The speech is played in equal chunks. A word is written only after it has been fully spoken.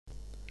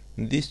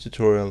In this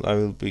tutorial I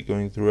will be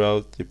going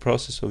throughout the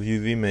process of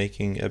UV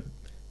making a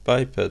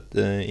biped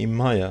in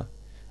Maya.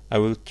 I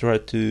will try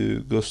to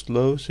go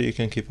slow so you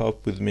can keep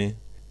up with me.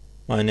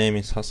 My name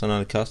is Hassan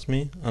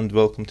Al-Kasmi and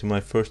welcome to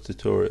my first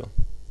tutorial.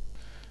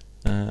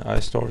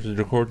 I started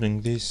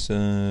recording this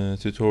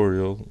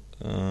tutorial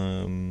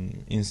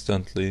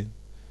instantly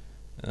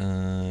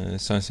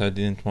since I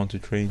didn't want to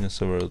train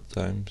several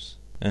times.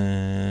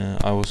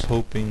 I was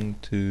hoping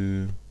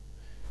to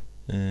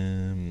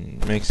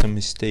make some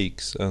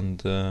mistakes and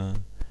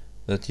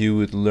that you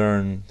would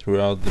learn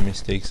throughout the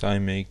mistakes I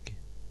make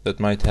that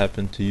might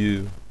happen to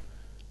you.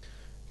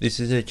 This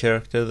is a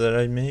character that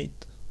I made,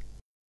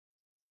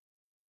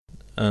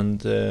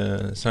 and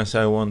since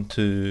I want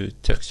to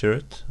texture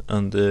it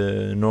and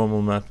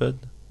normal map it,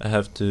 I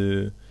have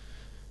to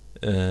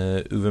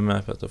UV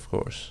map it, of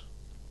course.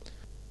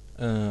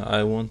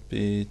 I won't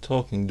be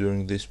talking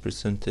during this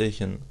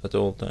presentation at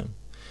all time.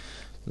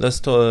 Let's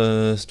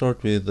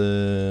start with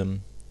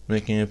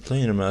making a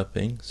planar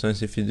mapping,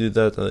 since if you do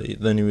that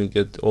then you will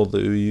get all the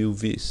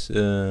UVs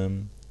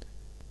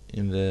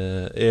in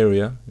the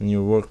area in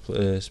your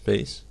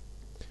workspace.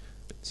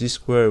 This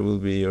square will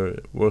be your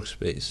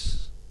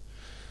workspace.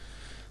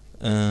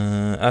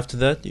 After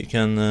that you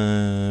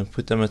can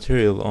put the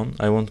material on.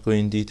 I won't go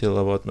in detail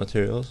about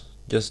materials,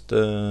 just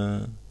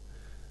throw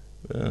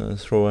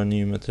a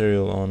new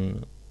material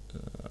on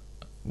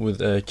with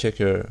a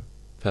checker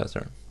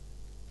pattern.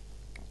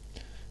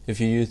 If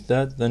you use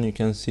that, then you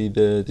can see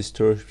the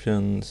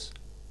distortions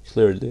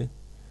clearly,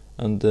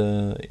 and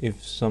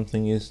if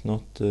something is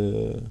not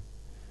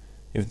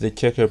if the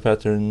checker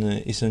pattern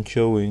isn't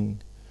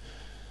showing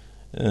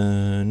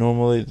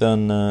normally,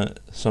 then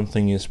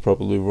something is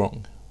probably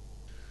wrong.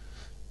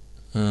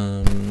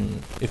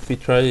 If we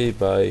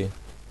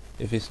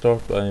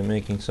start by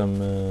making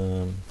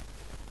some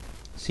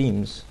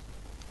seams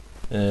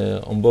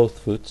on both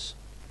foots,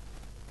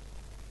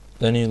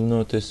 then you'll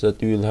notice that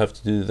you will have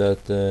to do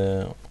that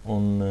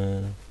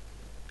on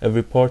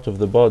every part of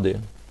the body,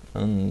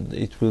 and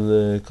it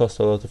will cost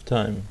a lot of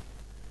time.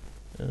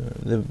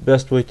 The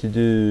best way to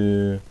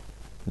do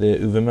the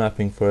UV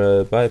mapping for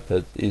a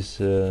biped is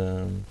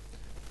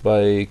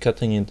by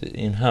cutting it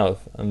in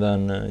half and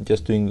then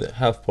just doing the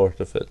half part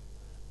of it,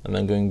 and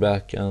then going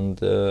back and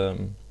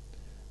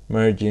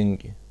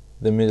merging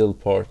the middle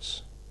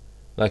parts,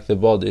 like the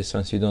body,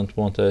 since you don't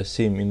want a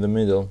seam in the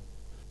middle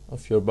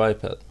of your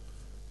biped.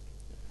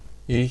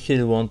 You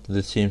usually want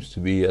the seams to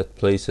be at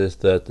places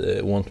that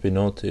won't be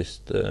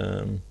noticed,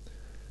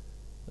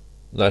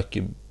 like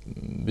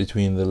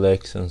between the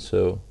legs and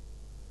so.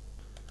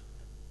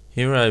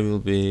 Here I will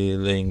be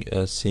laying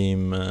a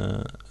seam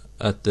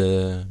at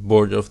the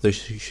border of the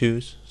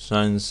shoes,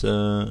 since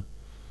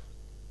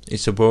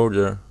it's a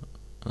border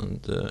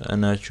and a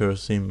natural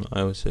seam,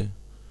 I would say.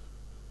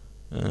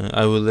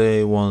 I will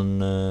lay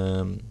one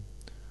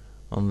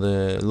on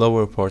the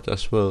lower part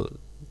as well.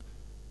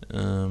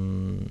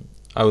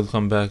 I will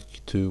come back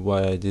to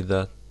why I did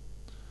that.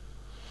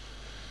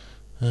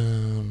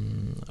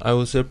 I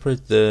will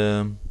separate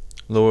the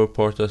lower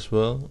part as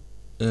well,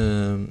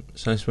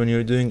 since when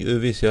you're doing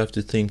UVs you have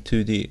to think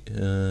 2D.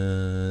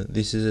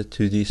 This is a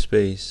 2D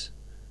space,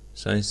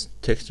 since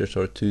textures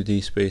are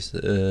 2D space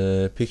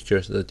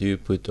pictures that you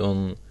put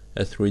on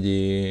a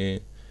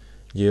 3D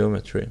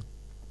geometry,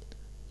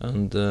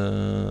 and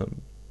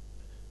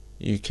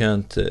you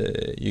can't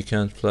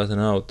flatten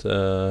out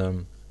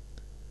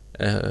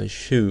a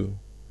shoe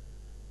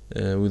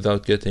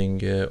without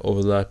getting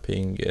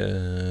overlapping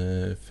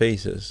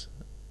faces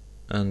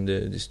and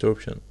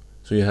distortion,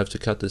 so you have to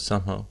cut it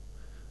somehow,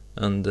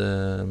 and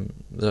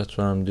that's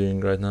what I'm doing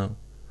right now.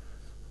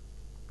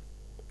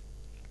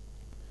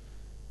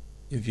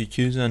 If you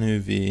choose an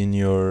UV in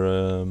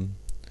your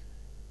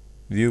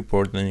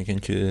viewport, then you can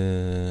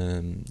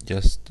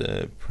just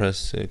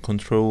press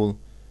Control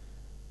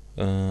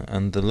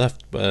and the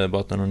left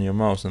button on your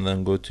mouse and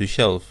then go to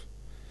shelf.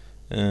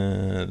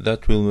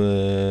 That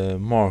will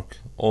mark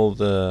all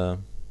the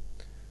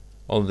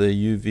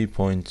UV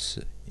points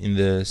in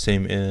the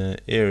same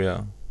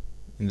area,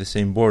 in the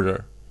same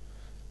border.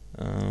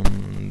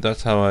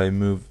 That's how I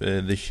move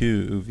the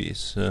shoe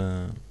UVs,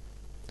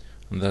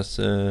 and that's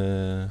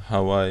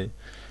how I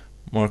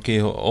mark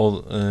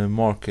all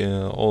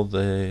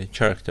the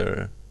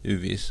character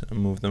UVs and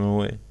move them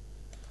away.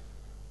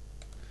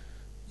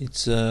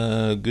 It's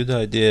a good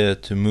idea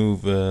to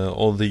move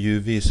all the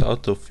UVs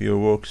out of your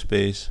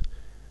workspace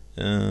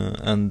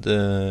and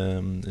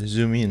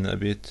zoom in a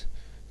bit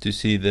to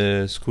see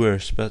the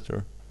squares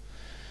better.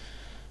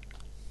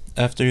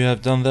 After you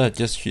have done that,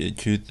 just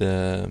choose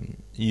the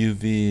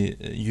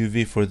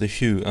UV for the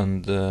shoe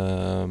and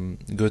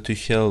go to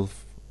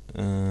shelf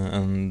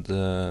and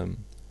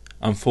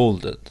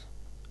unfold it.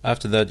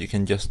 After that you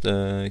can just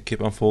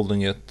keep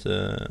unfolding it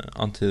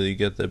until you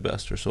get the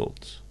best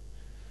results.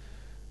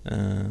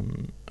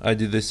 I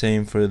did the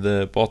same for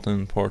the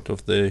bottom part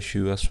of the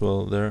shoe as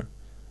well there,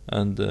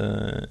 and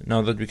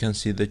now that we can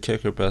see the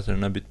checker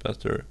pattern a bit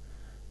better,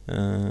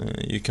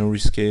 you can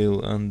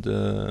rescale and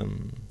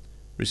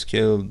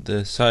rescale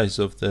the size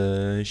of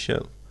the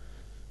shelf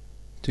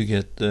to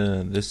get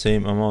the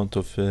same amount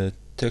of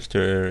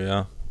texture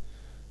area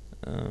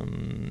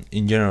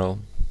in general.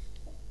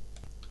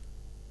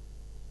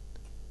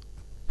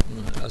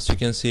 As you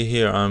can see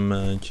here,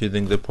 I'm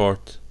choosing the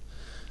part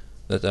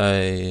that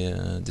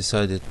I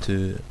decided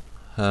to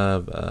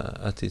have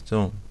at its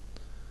own.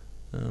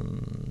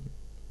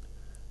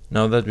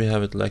 Now that we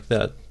have it like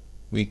that,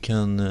 we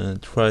can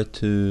try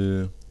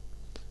to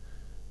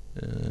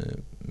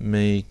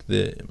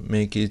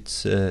make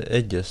its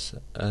edges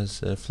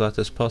as flat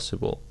as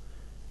possible.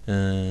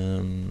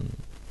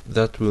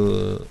 That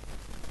will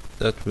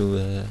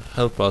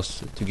help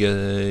us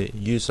to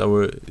use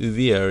our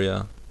UV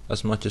area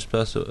as much as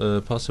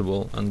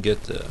possible and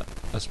get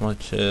as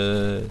much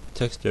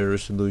texture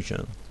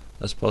resolution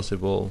as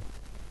possible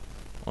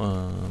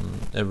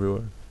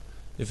everywhere.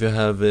 If you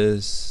have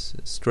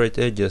straight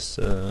edges,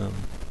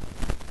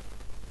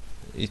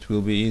 it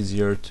will be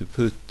easier to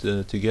put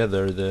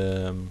together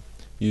the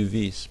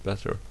UVs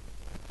better.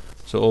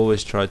 So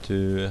always try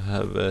to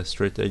have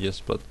straight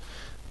edges, but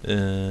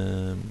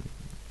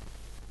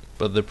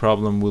the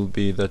problem will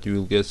be that you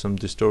will get some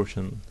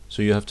distortion.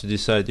 So you have to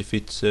decide if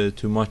it's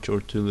too much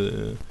or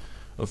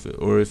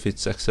or if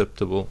it's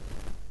acceptable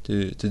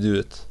to do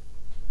it.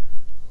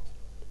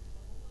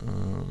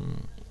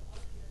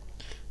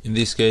 In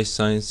this case,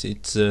 since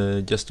it's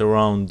just a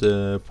round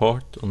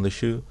part on the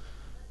shoe,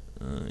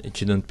 it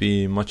shouldn't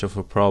be much of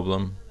a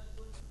problem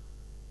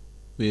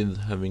with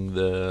having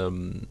the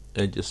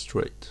edges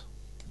straight.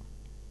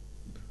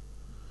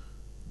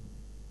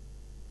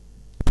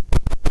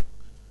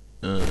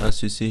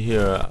 As you see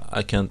here,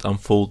 I can't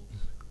unfold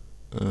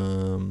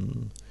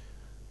the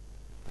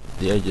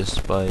edges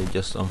by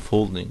just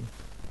unfolding.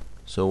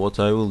 So what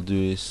I will do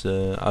is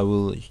I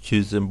will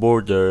choose the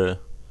border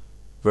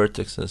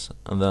vertices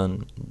and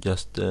then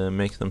just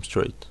make them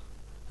straight,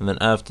 and then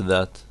after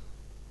that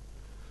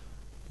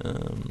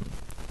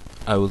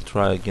I will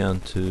try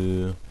again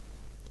to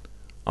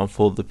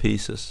unfold the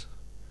pieces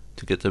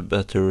to get a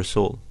better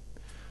result.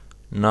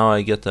 Now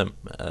I get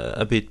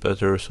a bit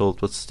better result,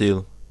 but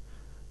still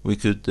we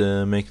could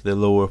make the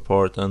lower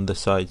part and the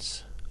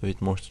sides a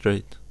bit more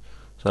straight.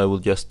 So I will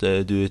just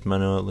do it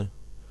manually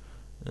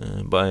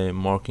by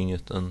marking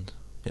it and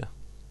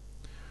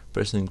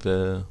pressing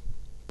the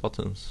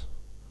buttons.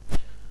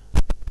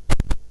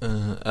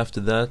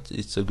 After that,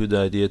 it's a good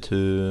idea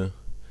to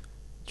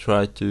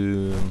try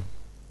to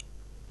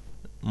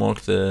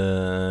mark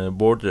the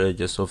border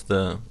edges of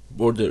the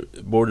border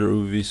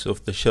UVs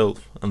of the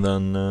shelf, and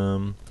then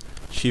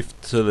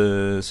select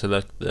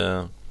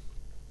the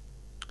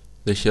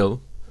shelf,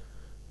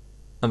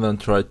 and then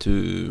try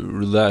to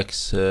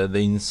relax the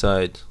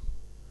inside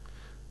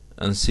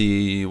and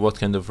see what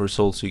kind of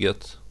results you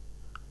get.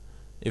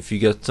 If you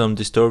get some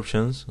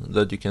distortions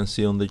that you can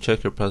see on the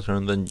checker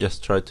pattern, then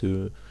just try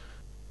to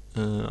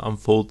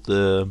unfold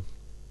the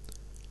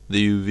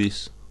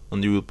UVs,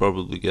 and you will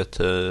probably get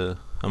a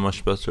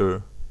much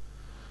better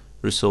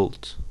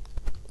result,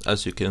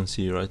 as you can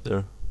see right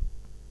there.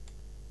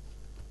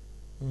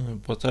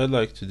 What I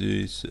like to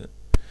do is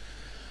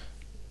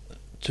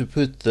to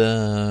put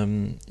the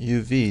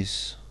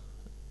UVs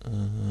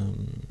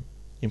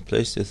in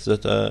places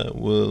that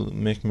will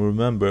make me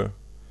remember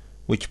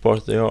which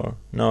part they are.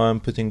 Now I'm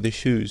putting the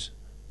shoes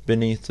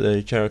beneath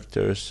the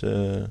character's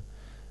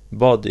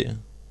body,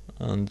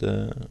 and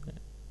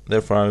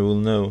therefore I will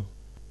know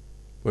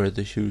where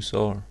the shoes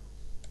are.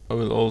 I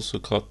will also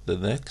cut the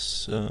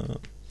necks at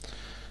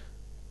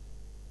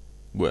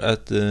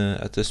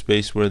the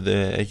space where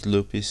the edge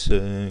loop is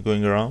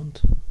going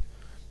around,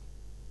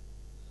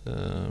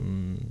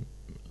 and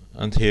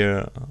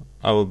here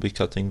I will be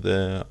cutting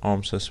the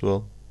arms as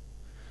well.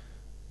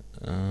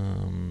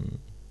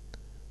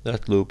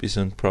 That loop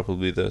isn't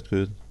probably that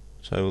good,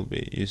 so I will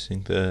be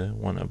using the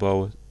one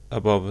above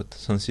it,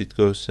 since it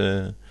goes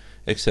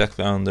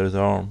exactly under the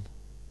arm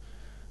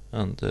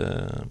and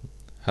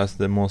has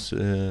the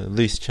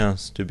least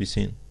chance to be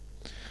seen.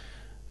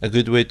 A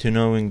good way to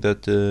knowing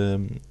that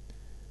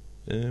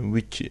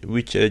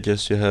which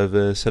edges you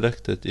have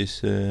selected is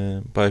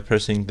by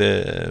pressing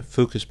the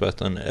focus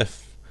button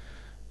F,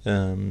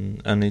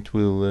 and it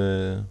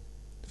will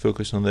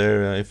focus on the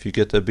area. If you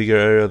get a bigger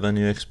area than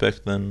you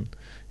expect, then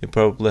you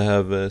probably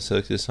have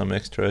selected some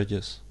extra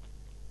edges.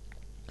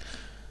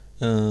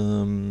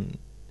 You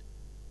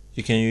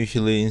can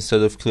usually,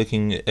 instead of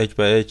clicking edge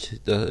by edge,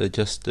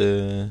 just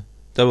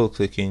double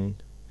clicking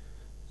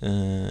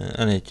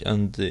an edge,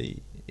 and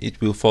it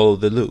will follow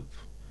the loop.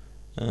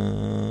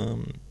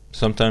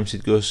 Sometimes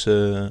it goes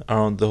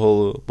around the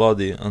whole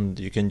body, and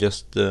you can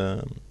just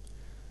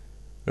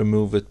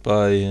remove it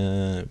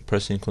by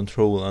pressing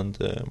Ctrl and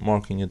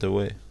marking it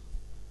away.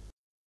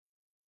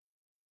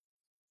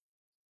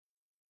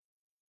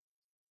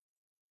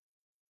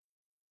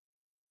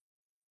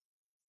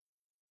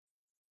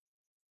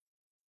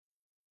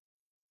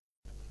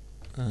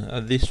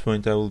 At this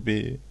point I will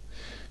be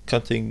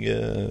cutting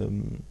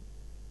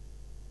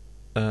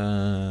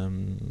a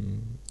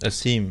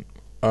seam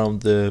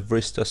around the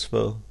wrist as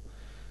well,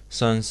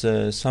 since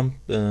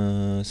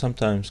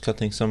sometimes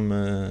cutting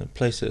some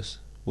places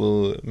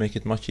will make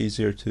it much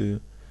easier to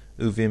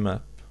UV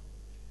map.